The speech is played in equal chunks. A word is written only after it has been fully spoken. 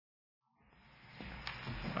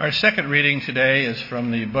Our second reading today is from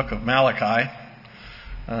the book of Malachi,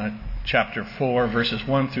 chapter 4, verses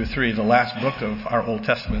 1 through 3, the last book of our Old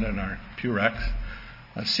Testament in our Pew Rex.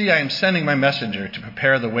 See, I am sending my messenger to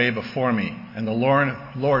prepare the way before me, and the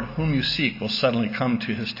Lord whom you seek will suddenly come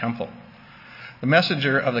to his temple. The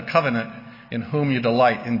messenger of the covenant in whom you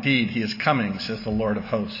delight, indeed, he is coming, says the Lord of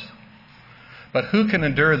hosts. But who can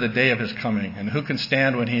endure the day of his coming, and who can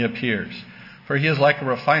stand when he appears? For he is like a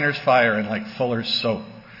refiner's fire and like fuller's soap.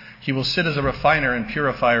 He will sit as a refiner and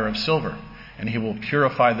purifier of silver, and he will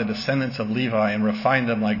purify the descendants of Levi and refine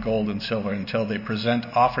them like gold and silver until they present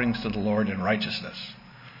offerings to the Lord in righteousness.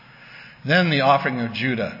 Then the offering of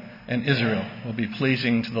Judah and Israel will be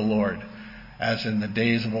pleasing to the Lord, as in the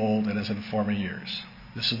days of old and as in former years.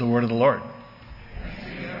 This is the word of the Lord.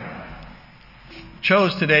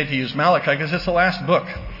 Chose today to use Malachi because it's the last book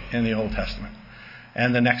in the Old Testament.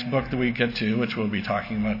 And the next book that we get to, which we'll be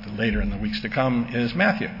talking about later in the weeks to come, is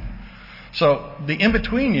Matthew. So the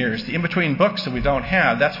in-between years, the in-between books that we don't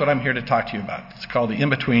have, that's what I'm here to talk to you about. It's called the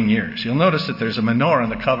in-between years. You'll notice that there's a menorah on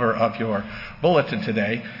the cover of your bulletin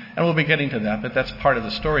today, and we'll be getting to that, but that's part of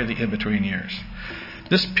the story of the in-between years.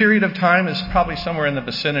 This period of time is probably somewhere in the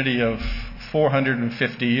vicinity of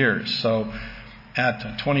 450 years. So at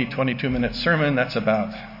a 22-minute sermon, that's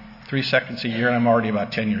about 3 seconds a year, and I'm already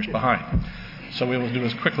about 10 years behind. So we will do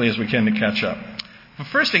as quickly as we can to catch up. The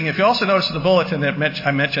first thing, if you also notice in the bulletin that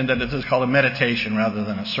I mentioned that it is called a meditation rather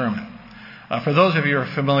than a sermon. For those of you who are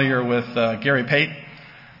familiar with Gary Pate,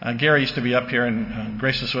 Gary used to be up here and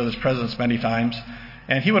grace us with his presence many times,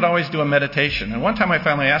 and he would always do a meditation. And one time I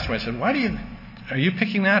finally asked him, I said, are you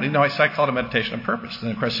picking that? I called it a meditation on purpose. And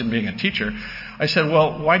of course, him being a teacher, I said,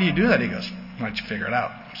 well, why do you do that? He goes, why don't you figure it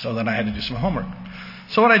out? So then I had to do some homework.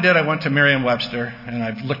 So what I did, I went to Merriam-Webster and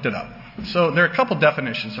I've looked it up. So there are a couple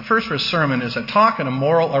definitions. The first for a sermon is a talk on a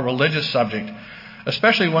moral or religious subject,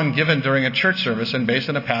 especially one given during a church service and based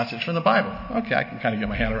on a passage from the Bible. Okay, I can kind of get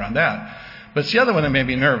my hand around that. But it's the other one that made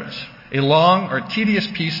me nervous. A long or tedious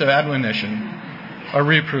piece of admonition, a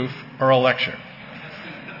reproof, or a lecture.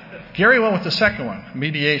 Gary went with the second one,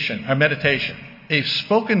 meditation. A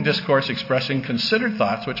spoken discourse expressing considered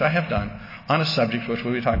thoughts, which I have done, on a subject which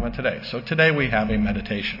we'll be talking about today. So today we have a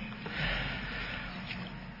meditation.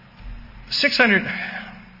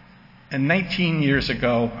 619 years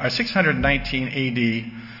ago,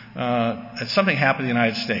 619 AD, something happened in the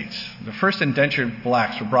United States. The first indentured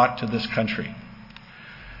blacks were brought to this country.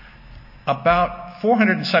 About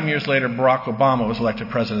 400 and some years later, Barack Obama was elected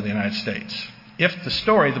president of the United States. If the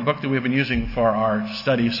story, the book that we've been using for our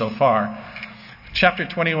study so far, chapter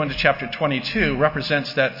 21 to chapter 22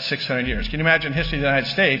 represents that 600 years. Can you imagine history of the United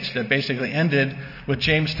States that basically ended with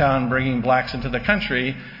Jamestown bringing blacks into the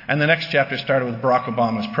country, and the next chapter started with Barack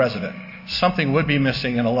Obama as president? Something would be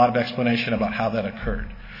missing and a lot of explanation about how that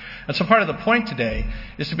occurred. And so part of the point today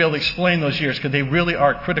is to be able to explain those years, because they really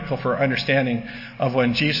are critical for our understanding of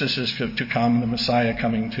when Jesus is to come, the Messiah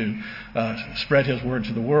coming to spread his word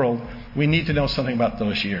to the world. We need to know something about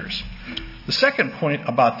those years. The second point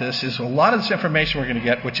about this is a lot of this information we're going to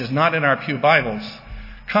get, which is not in our Pew Bibles,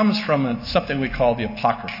 comes from something we call the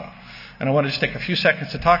Apocrypha. And I want to just take a few seconds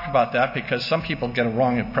to talk about that, because some people get a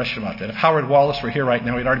wrong impression about that. If Howard Wallace were here right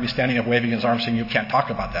now, he'd already be standing up waving his arm saying, you can't talk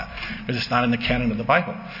about that, because it's not in the canon of the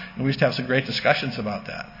Bible. And we used to have some great discussions about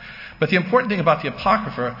that. But the important thing about the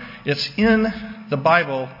Apocrypha, it's in the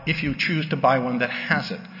Bible if you choose to buy one that has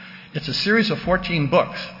it. It's a series of 14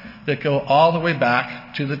 books that go all the way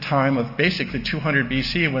back to the time of basically 200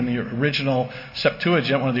 BC, when the original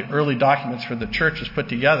Septuagint, one of the early documents for the church, was put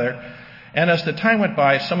together. And as the time went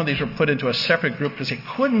by, some of these were put into a separate group because they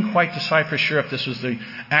couldn't quite decide for sure if this was the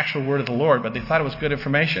actual word of the Lord, but they thought it was good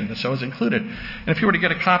information, and so it was included. And if you were to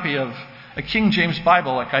get a copy of a King James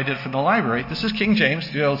Bible like I did from the library, this is King James,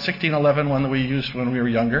 the old 1611 one that we used when we were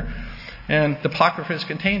younger, and the Apocrypha is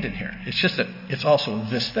contained in here. It's just that it's also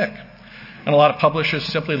this thick. And a lot of publishers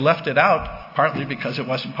simply left it out, partly because it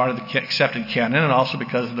wasn't part of the accepted canon, and also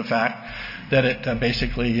because of the fact that it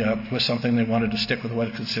basically was something they wanted to stick with what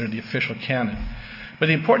is considered the official canon. But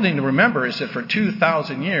the important thing to remember is that for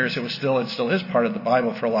 2,000 years, it still is part of the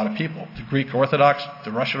Bible for a lot of people. The Greek Orthodox,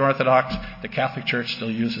 the Russian Orthodox, the Catholic Church still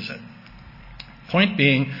uses it. Point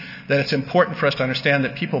being that it's important for us to understand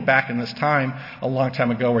that people back in this time, a long time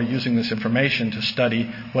ago, were using this information to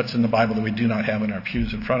study what's in the Bible that we do not have in our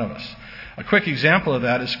pews in front of us. A quick example of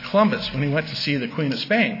that is Columbus, when he went to see the Queen of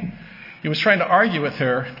Spain. He was trying to argue with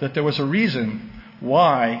her that there was a reason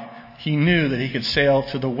why he knew that he could sail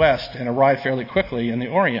to the west and arrive fairly quickly in the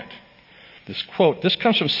Orient. This quote, this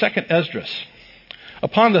comes from 2nd Esdras.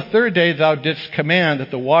 Upon the third day thou didst command that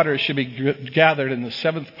the waters should be gathered in the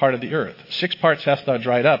seventh part of the earth. 6 parts hast thou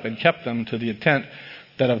dried up, and kept them to the intent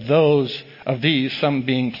that of these some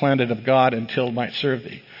being planted of God until might serve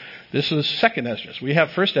thee. This is second Esdras. We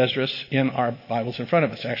have first Esdras in our Bibles in front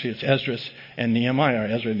of us. Actually, it's Esdras and Nehemiah, or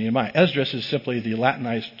Ezra and Nehemiah. Esdras is simply the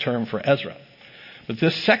Latinized term for Ezra. But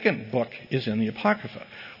this second book is in the Apocrypha.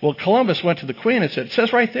 Well, Columbus went to the queen and said, it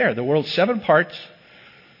says right there, the world's 7 parts,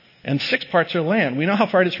 and 6 parts are land. We know how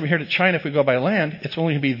far it is from here to China if we go by land. It's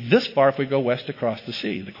only going to be this far if we go west across the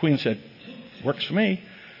sea. The queen said, works for me.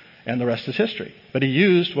 And the rest is history. But he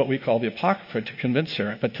used what we call the Apocrypha to convince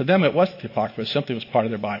her. But to them it wasn't the Apocrypha. It simply was part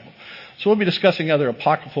of their Bible. So we'll be discussing other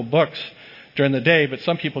apocryphal books during the day, but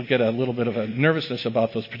some people get a little bit of a nervousness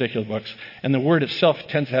about those particular books. And the word itself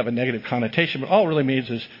tends to have a negative connotation, but all it really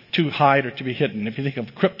means is to hide or to be hidden. If you think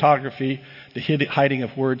of cryptography, the hiding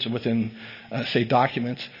of words within, say,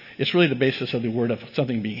 documents, it's really the basis of the word of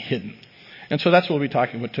something being hidden. And so that's what we'll be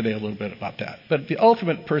talking about today, a little bit about that. But the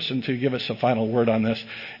ultimate person to give us a final word on this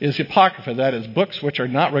is the Apocrypha. That is, books which are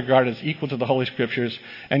not regarded as equal to the Holy Scriptures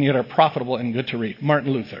and yet are profitable and good to read.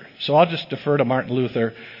 Martin Luther. So I'll just defer to Martin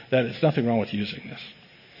Luther. That there's nothing wrong with using this.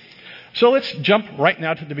 So let's jump right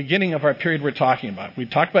now to the beginning of our period we're talking about. We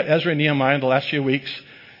talked about Ezra and Nehemiah in the last few weeks,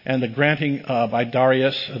 and the granting by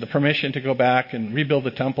Darius the permission to go back and rebuild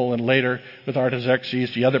the temple, and later with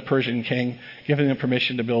Artaxerxes, the other Persian king, giving them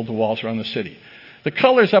permission to build the walls around the city. The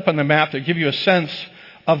colors up on the map that give you a sense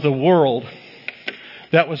of the world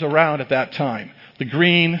that was around at that time. The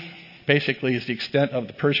green basically is the extent of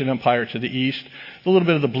the Persian Empire to the east. A little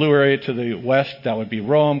bit of the blue area to the west, that would be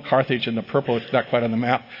Rome. Carthage in the purple, it's not quite on the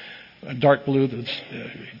map. Dark blue, that's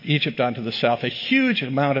Egypt onto the south. A huge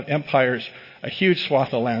amount of empires, a huge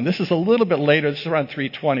swath of land. This is a little bit later. This is around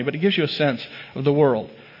 320, but it gives you a sense of the world.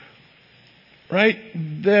 Right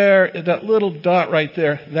there, that little dot right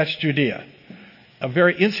there, that's Judea. A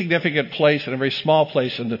very insignificant place and a very small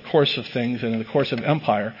place in the course of things and in the course of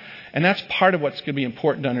empire. And that's part of what's going to be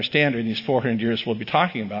important to understand during these 400 years we'll be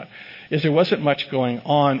talking about, is there wasn't much going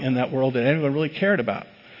on in that world that anyone really cared about.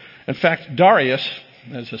 In fact, Darius,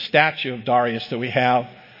 there's a statue of Darius that we have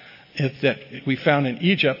that we found in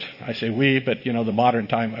Egypt. I say we, but the modern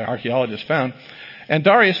time archaeologists found. And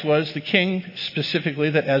Darius was the king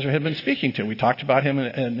specifically that Ezra had been speaking to. We talked about him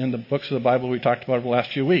in the books of the Bible we talked about over the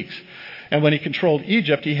last few weeks. And when he controlled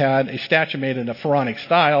Egypt, he had a statue made in a pharaonic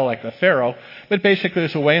style, like the pharaoh, but basically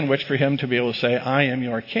it's a way in which for him to be able to say, I am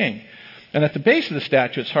your king. And at the base of the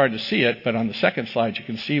statue, it's hard to see it, but on the second slide you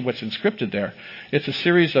can see what's inscripted there. It's a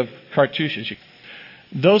series of cartouches.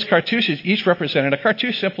 Those cartouches each represented, a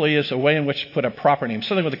cartouche simply is a way in which to put a proper name,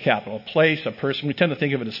 something with a capital, a place, a person. We tend to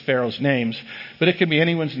think of it as pharaoh's names, but it can be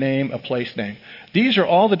anyone's name, a place name. These are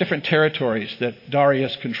all the different territories that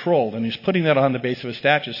Darius controlled, and he's putting that on the base of his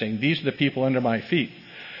statue, saying, these are the people under my feet.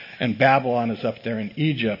 And Babylon is up there, and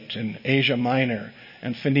Egypt, and Asia Minor,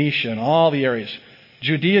 and Phoenicia, and all the areas.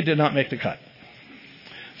 Judea did not make the cut.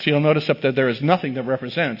 So you'll notice up there is nothing that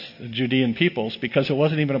represents the Judean peoples because it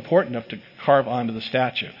wasn't even important enough to carve onto the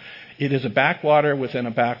statue. It is a backwater within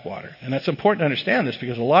a backwater. And that's important to understand this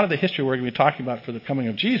because a lot of the history we're going to be talking about for the coming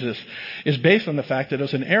of Jesus is based on the fact that it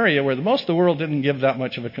was an area where most of the world didn't give that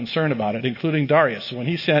much of a concern about it, including Darius. So when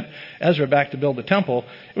he sent Ezra back to build the temple,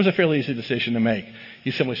 it was a fairly easy decision to make. He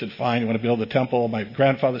simply said, fine, you want to build the temple? My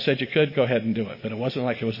grandfather said you could, go ahead and do it. But it wasn't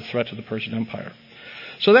like it was a threat to the Persian Empire.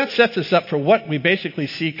 So that sets us up for what we basically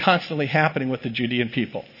see constantly happening with the Judean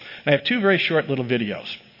people. And I have 2 very short little videos.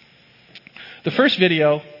 The first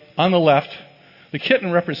video, on the left, the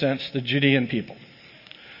kitten represents the Judean people.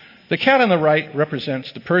 The cat on the right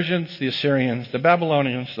represents the Persians, the Assyrians, the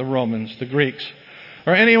Babylonians, the Romans, the Greeks,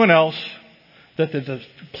 or anyone else that the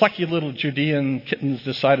plucky little Judean kittens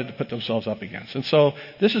decided to put themselves up against. And so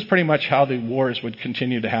this is pretty much how the wars would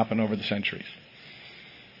continue to happen over the centuries.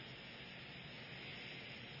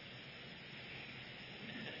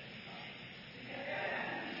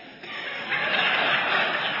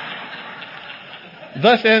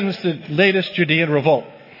 Thus ends the latest Judean revolt.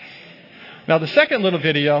 Now, the second little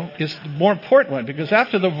video is the more important one because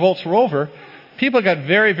after the revolts were over, people got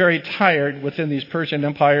very, very tired within these Persian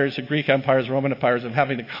empires, the Greek empires, Roman empires of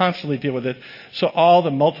having to constantly deal with it. So all the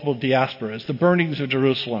multiple diasporas, the burnings of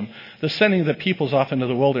Jerusalem, the sending of the peoples off into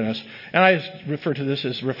the wilderness. And I refer to this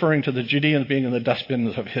as referring to the Judeans being in the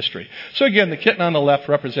dustbins of history. So again, the kitten on the left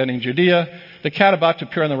representing Judea, the cat about to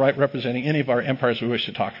appear on the right representing any of our empires we wish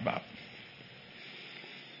to talk about.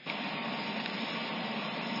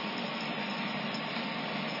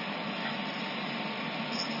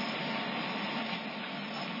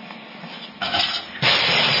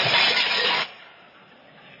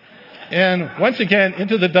 And once again,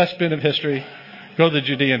 into the dustbin of history go the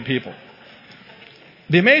Judean people.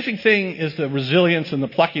 The amazing thing is the resilience and the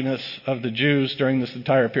pluckiness of the Jews during this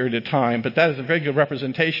entire period of time, but that is a very good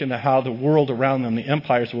representation of how the world around them, the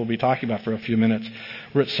empires we'll be talking about for a few minutes,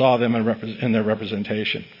 where it saw them in their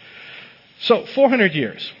representation. So 400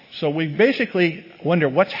 years. So we basically wonder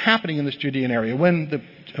what's happening in this Judean area. When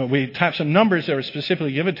we have some numbers that were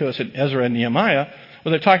specifically given to us in Ezra and Nehemiah,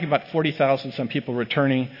 well, they're talking about 40,000 some people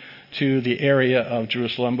returning to the area of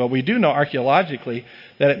Jerusalem. But we do know archaeologically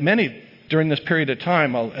that at many during this period of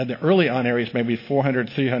time, at the early on areas, maybe 400,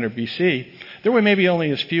 300 BC, there were maybe only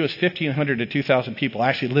as few as 1,500 to 2,000 people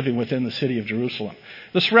actually living within the city of Jerusalem.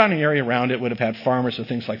 The surrounding area around it would have had farmers and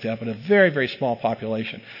things like that, but a very, very small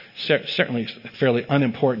population, certainly fairly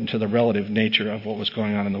unimportant to the relative nature of what was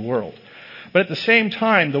going on in the world. But at the same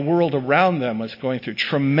time, the world around them was going through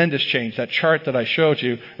tremendous change. That chart that I showed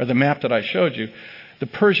you, or the map that I showed you, the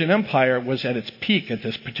Persian Empire was at its peak at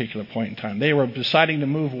this particular point in time. They were deciding to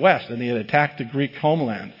move west, and they had attacked the Greek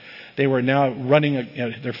homeland. They were now running,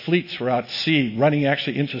 their fleets were out at sea, running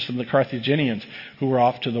actually into some of the Carthaginians who were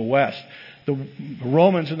off to the west. The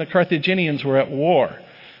Romans and the Carthaginians were at war.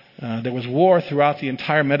 There was war throughout the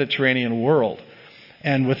entire Mediterranean world.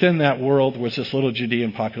 And within that world was this little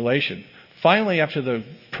Judean population. Finally, after the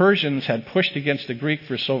Persians had pushed against the Greek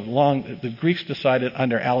for so long, the Greeks decided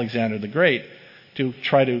under Alexander the Great to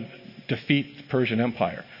try to defeat the Persian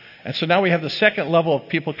Empire. And so now we have the second level of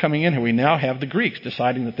people coming in here. We now have the Greeks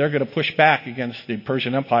deciding that they're going to push back against the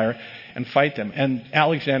Persian Empire and fight them. And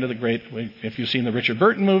Alexander the Great, if you've seen the Richard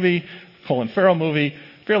Burton movie, Colin Farrell movie,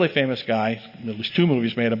 fairly famous guy, at least 2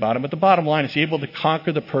 movies made about him, but the bottom line is he's able to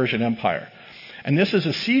conquer the Persian Empire. And this is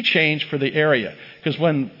a sea change for the area, because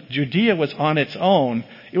when Judea was on its own,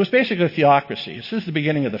 it was basically a theocracy. This is the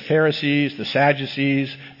beginning of the Pharisees, the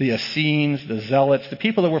Sadducees, the Essenes, the Zealots, the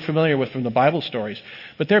people that we're familiar with from the Bible stories.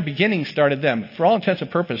 But their beginning started them. For all intents and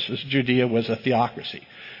purposes, Judea was a theocracy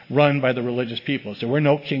run by the religious peoples. There were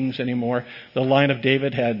no kings anymore. The line of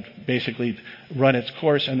David had basically run its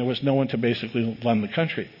course, and there was no one to basically run the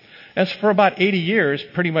country. And so for about 80 years,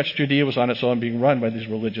 pretty much Judea was on its own, being run by these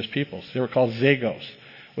religious peoples. They were called Zagos,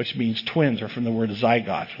 which means twins, or from the word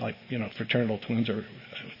zygote, like, fraternal twins or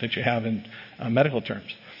that you have in medical terms.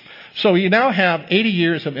 So you now have 80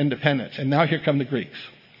 years of independence, and now here come the Greeks.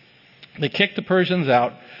 They kick the Persians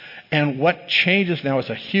out, and what changes now is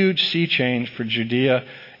a huge sea change for Judea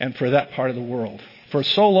and for that part of the world. For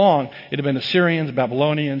so long, it had been Assyrians,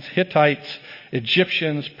 Babylonians, Hittites,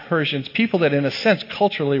 Egyptians, Persians, people that in a sense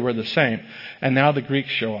culturally were the same. And now the Greeks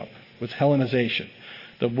show up with Hellenization.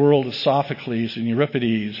 The world of Sophocles and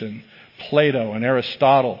Euripides and Plato and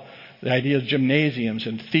Aristotle, the idea of gymnasiums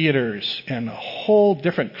and theaters and a whole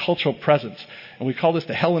different cultural presence. And we call this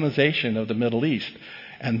the Hellenization of the Middle East.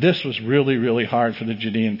 And this was really, really hard for the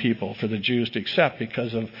Judean people, for the Jews to accept,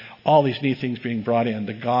 because of all these new things being brought in,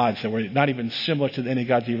 the gods that were not even similar to any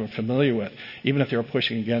gods you were familiar with, even if they were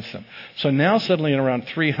pushing against them. So now suddenly in around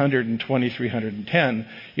 320, 310,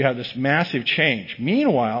 you have this massive change.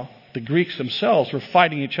 Meanwhile, the Greeks themselves were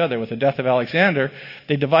fighting each other. With the death of Alexander,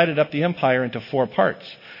 they divided up the empire into 4 parts.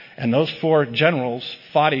 And those 4 generals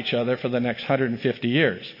fought each other for the next 150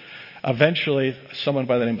 years. Eventually, someone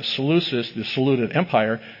by the name of Seleucus, the Seleucid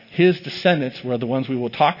Empire, his descendants were the ones we will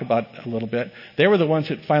talk about a little bit. They were the ones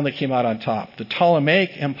that finally came out on top. The Ptolemaic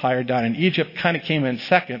Empire down in Egypt kind of came in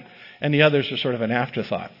second, and the others were sort of an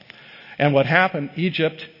afterthought. And what happened,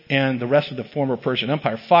 Egypt and the rest of the former Persian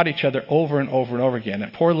Empire fought each other over and over and over again,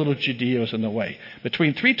 and poor little Judea was in the way.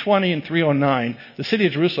 Between 320 and 309, the city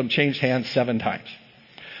of Jerusalem changed hands 7 times.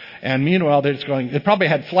 And meanwhile, they're just going, they probably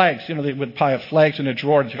had flags. They would probably have flags in a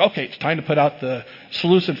drawer and say, okay, it's time to put out the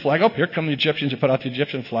Seleucid flag. Oh, here come the Egyptians to put out the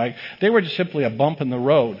Egyptian flag. They were just simply a bump in the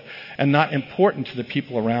road and not important to the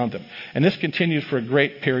people around them. And this continued for a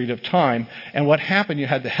great period of time. And what happened, you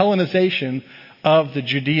had the Hellenization of the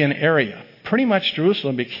Judean area. Pretty much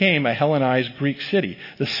Jerusalem became a Hellenized Greek city.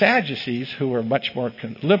 The Sadducees, who were much more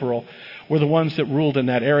liberal, were the ones that ruled in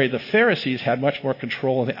that area. The Pharisees had much more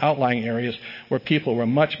control in the outlying areas where people were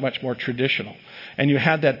much, much more traditional. And you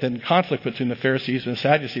had that then conflict between the Pharisees and the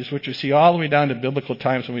Sadducees, which you see all the way down to biblical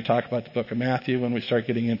times when we talk about the book of Matthew, when we start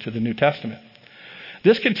getting into the New Testament.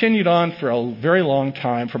 This continued on for a very long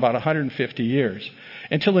time, for about 150 years,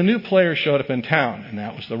 until a new player showed up in town, and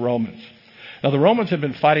that was the Romans. Now, the Romans had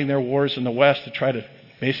been fighting their wars in the West to try to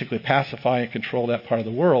basically pacify and control that part of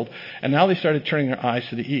the world, and now they started turning their eyes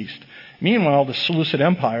to the East. Meanwhile, the Seleucid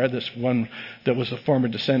Empire, this one that was the former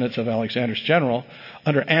descendants of Alexander's general,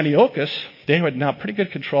 under Antiochus, they had now pretty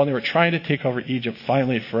good control, and they were trying to take over Egypt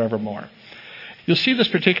finally forevermore. You'll see this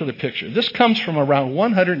particular picture. This comes from around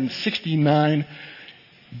 169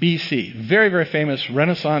 BC. Very, very famous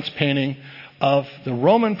Renaissance painting of the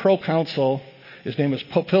Roman proconsul. His name is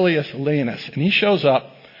Popilius Laenas. And he shows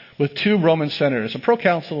up with two Roman senators. A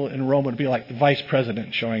proconsul in Rome would be like the vice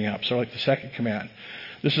president showing up, so like the second command.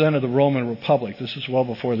 This is under the Roman Republic. This is well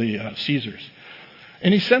before the Caesars.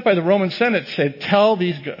 And he's sent by the Roman Senate to say, tell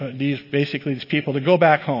these people to go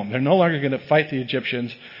back home. They're no longer going to fight the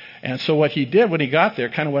Egyptians. And so what he did when he got there,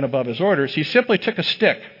 kind of went above his orders, he simply took a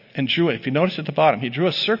stick and drew it. If you notice at the bottom, he drew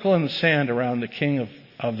a circle in the sand around the king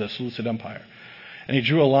of the Seleucid Empire. And he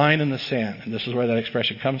drew a line in the sand. And this is where that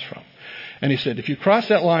expression comes from. And he said, if you cross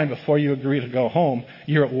that line before you agree to go home,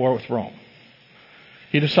 you're at war with Rome.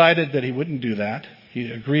 He decided that he wouldn't do that. He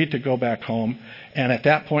agreed to go back home. And at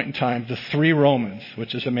that point in time, the three Romans,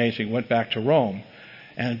 which is amazing, went back to Rome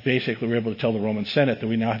and basically were able to tell the Roman Senate that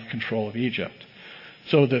we now have control of Egypt.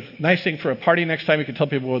 So the nice thing for a party next time, you can tell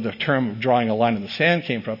people where the term of drawing a line in the sand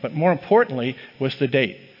came from. But more importantly was the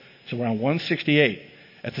date. It's around 168.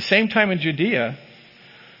 At the same time in Judea,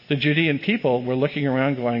 the Judean people were looking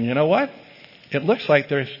around going, you know what? It looks like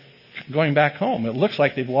they're going back home. It looks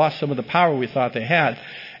like they've lost some of the power we thought they had.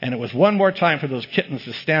 And it was one more time for those kittens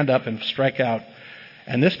to stand up and strike out.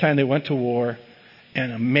 And this time they went to war.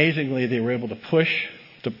 And amazingly, they were able to push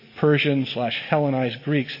the Persian/Hellenized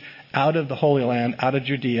Greeks out of the Holy Land, out of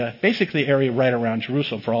Judea, basically the area right around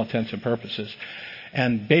Jerusalem for all intents and purposes.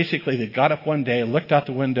 And basically they got up one day, looked out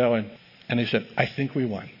the window, and they said, I think we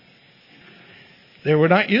won. They were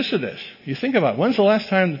not used to this. You think about it. When's the last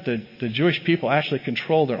time that the Jewish people actually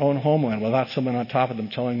controlled their own homeland without someone on top of them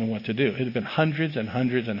telling them what to do? It had been hundreds and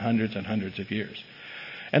hundreds and hundreds and hundreds of years.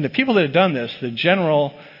 And the people that had done this, the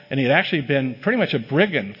general, and he had actually been pretty much a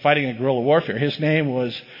brigand fighting a guerrilla warfare. His name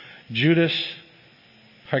was Judas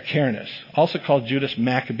Hyrcanus, also called Judas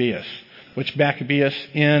Maccabeus, which Maccabeus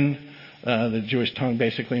in the Jewish tongue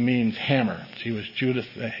basically means hammer. So he was Judas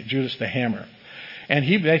the Hammer. And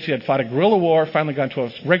he basically had fought a guerrilla war, finally got into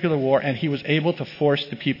a regular war, and he was able to force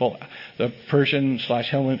the people, the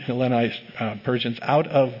Persian/Hellenized Persians, out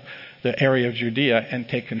of the area of Judea and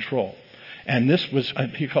take control. And this was,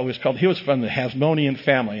 he was from the Hasmonean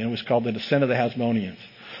family, and it was called the descent of the Hasmoneans.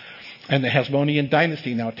 And the Hasmonean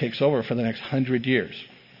dynasty now takes over for the next 100 years.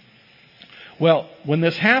 Well, when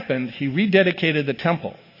this happened, he rededicated the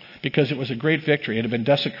temple because it was a great victory. It had been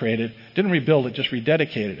desecrated. Didn't rebuild it, just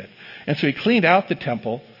rededicated it. And so he cleaned out the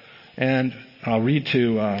temple. And I'll read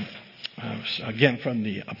again from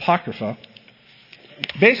the Apocrypha.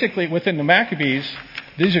 Basically, within the Maccabees,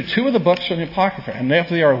 these are two of the books from the Apocrypha. And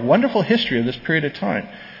they are a wonderful history of this period of time.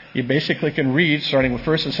 You basically can read, starting with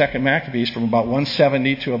 1st and 2nd Maccabees, from about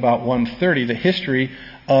 170 to about 130, the history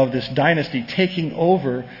of this dynasty taking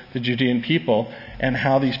over the Judean people and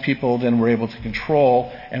how these people then were able to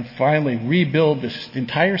control and finally rebuild this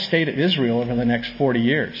entire state of Israel over the next 40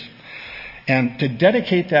 years. And to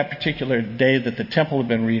dedicate that particular day that the temple had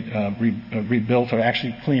been rebuilt or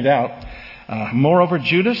actually cleaned out, moreover,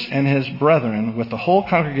 Judas and his brethren, with the whole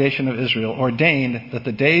congregation of Israel, ordained that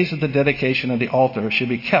the days of the dedication of the altar should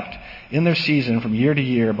be kept in their season from year to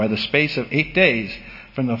year by the space of 8 days,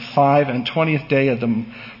 from the 25th day of the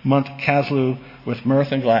month Caslu, with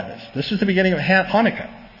mirth and gladness. This is the beginning of Hanukkah.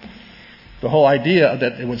 The whole idea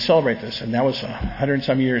that it would celebrate this, and that was 100 and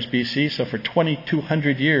some years BC. So for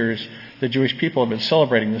 2,200 years, the Jewish people have been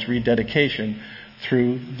celebrating this rededication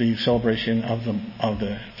through the celebration of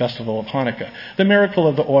the festival of Hanukkah. The miracle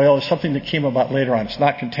of the oil is something that came about later on. It's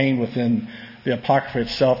not contained within the Apocrypha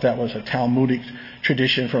itself. That was a Talmudic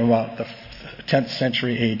tradition from about the 10th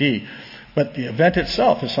century A.D. But the event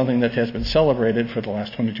itself is something that has been celebrated for the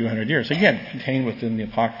last 2,200 years. Again, contained within the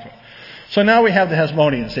Apocrypha. So now we have the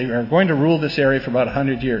Hasmoneans. They are going to rule this area for about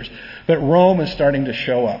 100 years. But Rome is starting to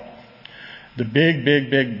show up. The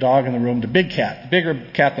big dog in the room, the big cat, the bigger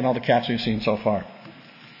cat than all the cats we've seen so far.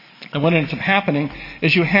 And what ends up happening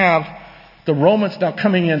is you have the Romans now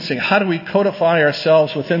coming in saying, how do we codify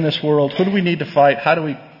ourselves within this world? Who do we need to fight? How do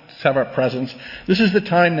we have our presence? This is the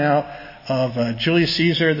time now of Julius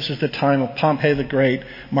Caesar. This is the time of Pompey the Great,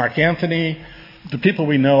 Mark Antony, the people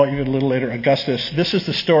we know, even a little later, Augustus. This is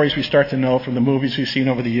the stories we start to know from the movies we've seen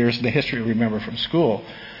over the years and the history we remember from school.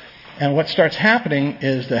 And what starts happening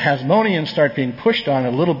is the Hasmoneans start being pushed on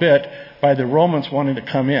a little bit by the Romans wanting to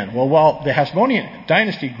come in. Well, while the Hasmonean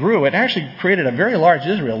dynasty grew, it actually created a very large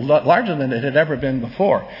Israel, larger than it had ever been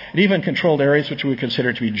before. It even controlled areas which we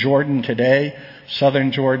consider to be Jordan today,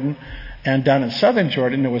 southern Jordan. And down in southern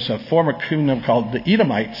Jordan, there was a former kingdom called the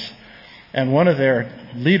Edomites. And one of their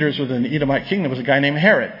leaders within the Edomite kingdom was a guy named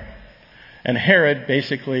Herod. And Herod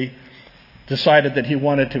basically decided that he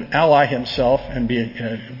wanted to ally himself and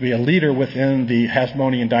be a leader within the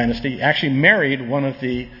Hasmonean dynasty. He actually married one of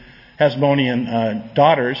the Hasmonean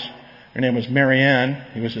daughters. Her name was Marianne.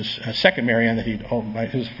 He was his second Marianne that he'd owned,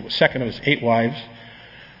 his second of his 8 wives.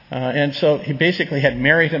 And so he basically had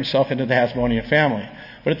married himself into the Hasmonean family.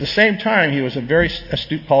 But at the same time, he was a very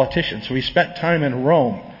astute politician. So he spent time in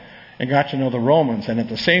Rome and got to know the Romans. And at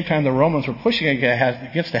the same time, the Romans were pushing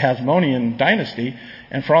against the Hasmonean dynasty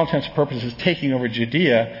and for all intents and purposes taking over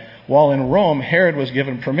Judea. While in Rome, Herod was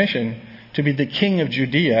given permission to be the king of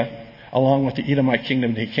Judea along with the Edomite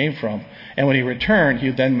kingdom that he came from. And when he returned, he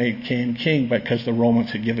then became king because the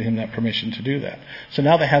Romans had given him that permission to do that. So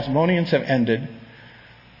now the Hasmoneans have ended.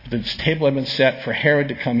 This table had been set for Herod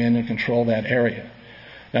to come in and control that area.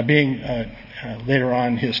 Now, being later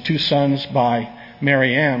on, his 2 sons by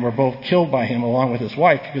Marianne were both killed by him along with his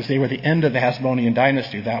wife because they were the end of the Hasmonean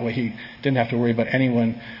dynasty. That way he didn't have to worry about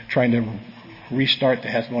anyone trying to restart the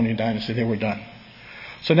Hasmonean dynasty. They were done.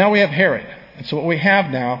 So now we have Herod. And so what we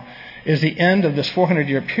have now is the end of this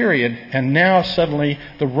 400-year period, and now suddenly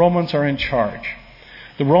the Romans are in charge.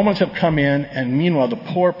 The Romans have come in, and meanwhile the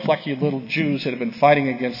poor, plucky little Jews that have been fighting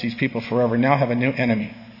against these people forever now have a new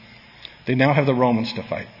enemy. They now have the Romans to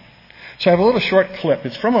fight. So I have a little short clip.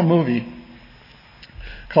 It's from a movie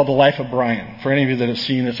called The Life of Brian. For any of you that have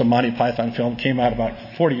seen it, it's a Monty Python film. It came out about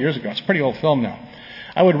 40 years ago. It's a pretty old film now.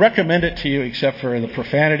 I would recommend it to you except for the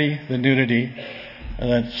profanity, the nudity,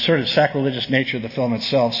 and the sort of sacrilegious nature of the film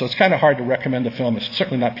itself. So it's kind of hard to recommend the film. It's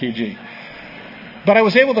certainly not PG. But I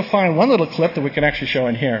was able to find one little clip that we can actually show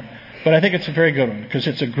in here. But I think it's a very good one because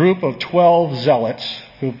it's a group of 12 zealots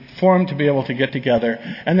who formed to be able to get together.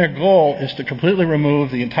 And their goal is to completely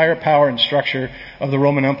remove the entire power and structure of the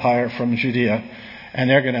Roman Empire from Judea. And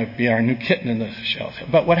they're going to be our new kitten in the shell.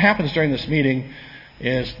 But what happens during this meeting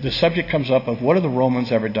is the subject comes up of what have the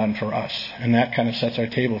Romans ever done for us? And that kind of sets our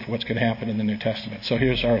table for what's going to happen in the New Testament. So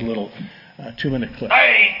here's our little 2-minute clip.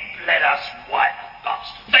 They let us white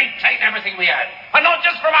bastards. They take everything we had. And not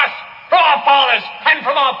just from us, from our fathers, and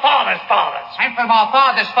from our fathers' fathers. And from our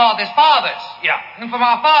fathers' fathers' fathers. Yeah. And from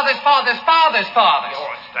our fathers' fathers' fathers' fathers. All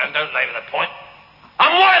right, Stan, don't labour the point.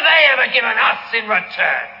 And what have they ever given us in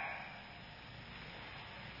return?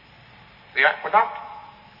 The aqueduct?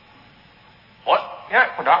 What? The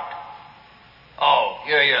aqueduct. Oh,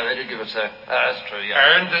 yeah, they did give us that. That's true,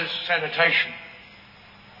 yeah. And there's sanitation.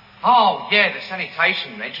 Oh, yeah, the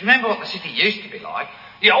sanitation, Reg. Remember what the city used to be like?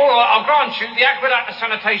 Yeah, all right, I'll grant you, the aqueduct and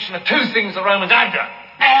sanitation are 2 things the Romans had done.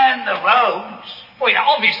 And the roads. Well, yeah,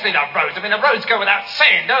 obviously the roads. I mean, the roads go without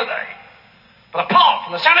saying, don't they? But apart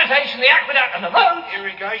from the sanitation, the aqueduct and the roads...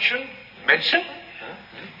 Irrigation. Medicine.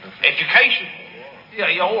 Education.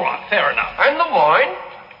 Yeah, all right, fair enough. And the wine.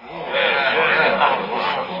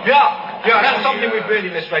 Yeah, that's something we've really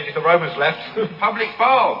missed, Reg, if the Romans left. Public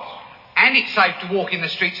baths. And it's safe to walk in the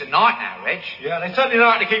streets at night now, Reg. Yeah, they certainly know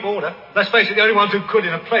how to keep order. Let's face it, the only ones who could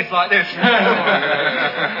in a place like this.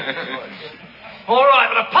 All right,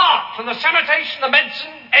 but apart from the sanitation, the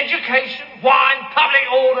medicine, education, wine,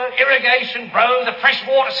 public order, irrigation, roads, the fresh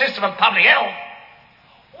water system and public health,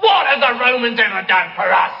 what have the Romans ever done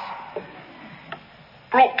for us?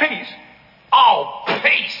 Brought peace. Oh,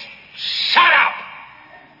 peace! Shut up!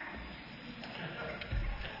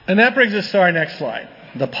 And that brings us to our next slide.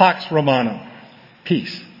 The Pax Romanum,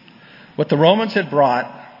 peace. What the Romans had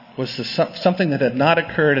brought was something that had not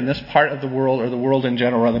occurred in this part of the world or the world in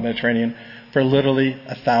general around the Mediterranean for literally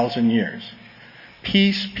 1,000 years.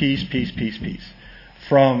 Peace, peace, peace, peace, peace.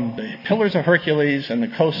 From the Pillars of Hercules and the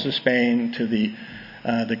coast of Spain to the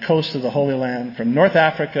coast of the Holy Land, from North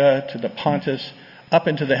Africa to the Pontus, up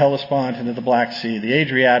into the Hellespont, into the Black Sea, the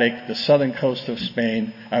Adriatic, the southern coast of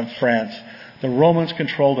Spain, of France. The Romans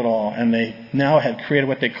controlled it all, and they now had created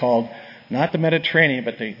what they called not the Mediterranean,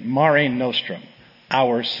 but the Mare Nostrum,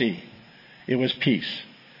 our sea. It was peace.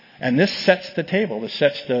 And this sets the table. This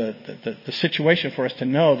sets the situation for us to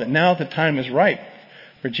know that now the time is ripe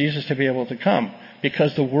for Jesus to be able to come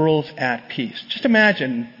because the world's at peace. Just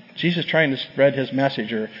imagine Jesus trying to spread his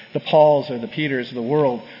message, or the Pauls or the Peters of the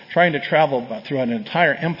world trying to travel throughout an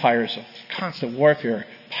entire empires of constant warfare,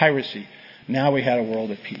 piracy. Now we had a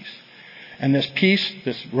world at peace. And this peace,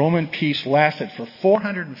 this Roman peace, lasted for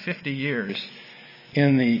 450 years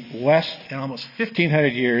in the West and almost 1,500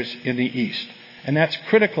 years in the East. And that's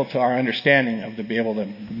critical to our understanding of to be able to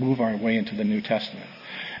move our way into the New Testament.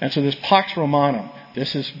 And so this Pax Romanum,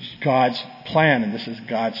 this is God's plan, and this is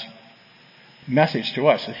God's message to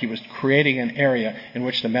us, that he was creating an area in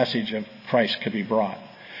which the message of Christ could be brought.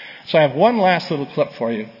 So I have one last little clip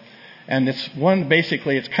for you. And it's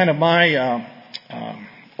kind of my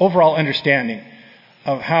overall understanding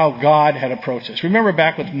of how God had approached us. Remember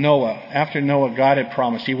back with Noah. After Noah, God had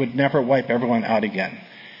promised he would never wipe everyone out again.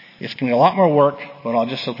 It's going to be a lot more work, but I'll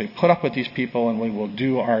just simply put up with these people and we will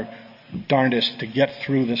do our darndest to get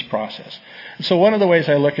through this process. And so one of the ways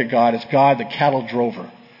I look at God is God, the cattle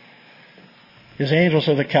drover. His angels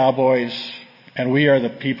are the cowboys, and we are the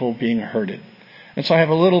people being herded. And so I have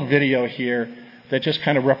a little video here that just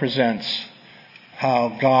kind of represents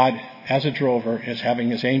how God, as a drover, is having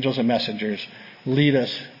his angels and messengers lead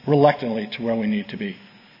us reluctantly to where we need to be.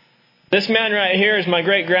 This man right here is my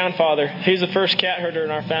great-grandfather. He's the first cat herder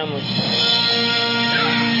in our family.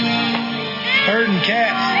 Herding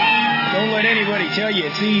cats. Don't let anybody tell you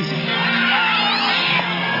it's easy.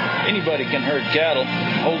 Anybody can herd cattle.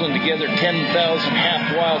 Holding together 10,000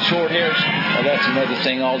 half-wild short hairs, well, that's another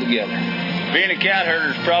thing altogether. Being a cat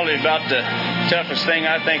herder is probably about the toughest thing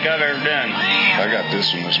I think I've ever done. I got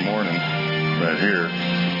this one this morning, right here.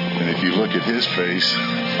 And if you look at his face,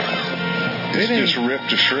 it's just ripped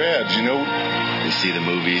to shreds, you know. You see the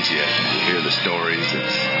movies, you hear the stories.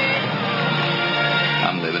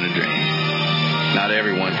 I'm living a dream. Not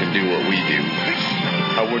everyone can do what we do.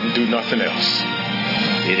 I wouldn't do nothing else.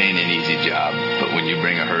 It ain't an easy job, but when you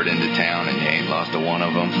bring a herd into town and you ain't lost a one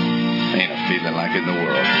of them, ain't a feeling like it in the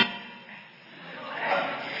world.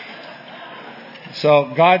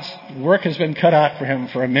 So God's work has been cut out for him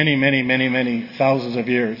for many thousands of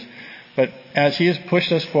years. But as he has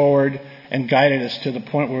pushed us forward and guided us to the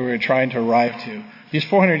point where we were trying to arrive to, these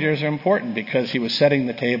 400 years are important because he was setting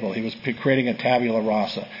the table. He was creating a tabula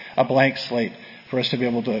rasa, a blank slate for us to be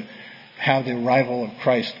able to have the arrival of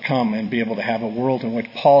Christ come and be able to have a world in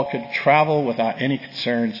which Paul could travel without any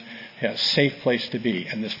concerns, a safe place to be.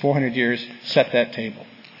 And this 400 years set that table.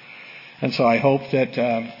 And so I hope that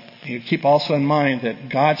you keep also in mind that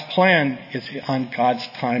God's plan is on God's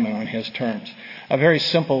time and on his terms. A very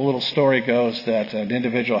simple little story goes that an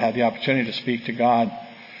individual had the opportunity to speak to God.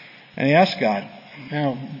 And he asked God,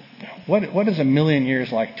 now, what is 1,000,000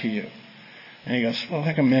 years like to you? And he goes, well,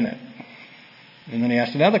 like a minute. And then he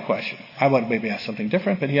asked another question. I would maybe ask something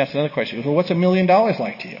different, but he asked another question. He goes, well, what's $1 million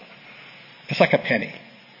like to you? It's like a penny.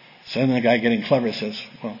 So then the guy getting clever says,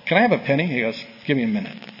 well, can I have a penny? He goes, give me a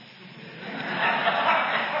minute.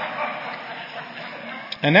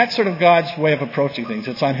 And that's sort of God's way of approaching things.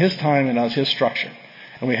 It's on his time and on his structure.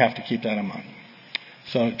 And we have to keep that in mind.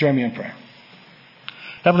 So join me in prayer.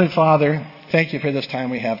 Heavenly Father, thank you for this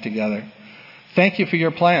time we have together. Thank you for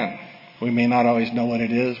your plan. We may not always know what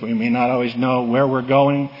it is. We may not always know where we're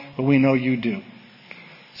going, but we know you do.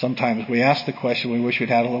 Sometimes we ask the question, we wish we'd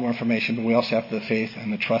had a little more information, but we also have the faith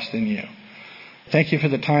and the trust in you. Thank you for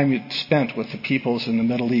the time you spent with the peoples in the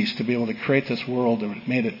Middle East to be able to create this world that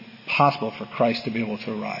made it possible for Christ to be able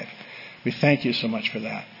to arrive. We thank you so much for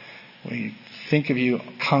that. We think of you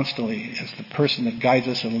constantly as the person that guides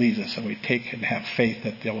us and leads us, and we take and have faith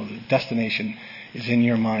that the destination is in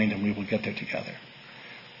your mind and we will get there together.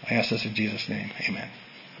 I ask this in Jesus' name. Amen.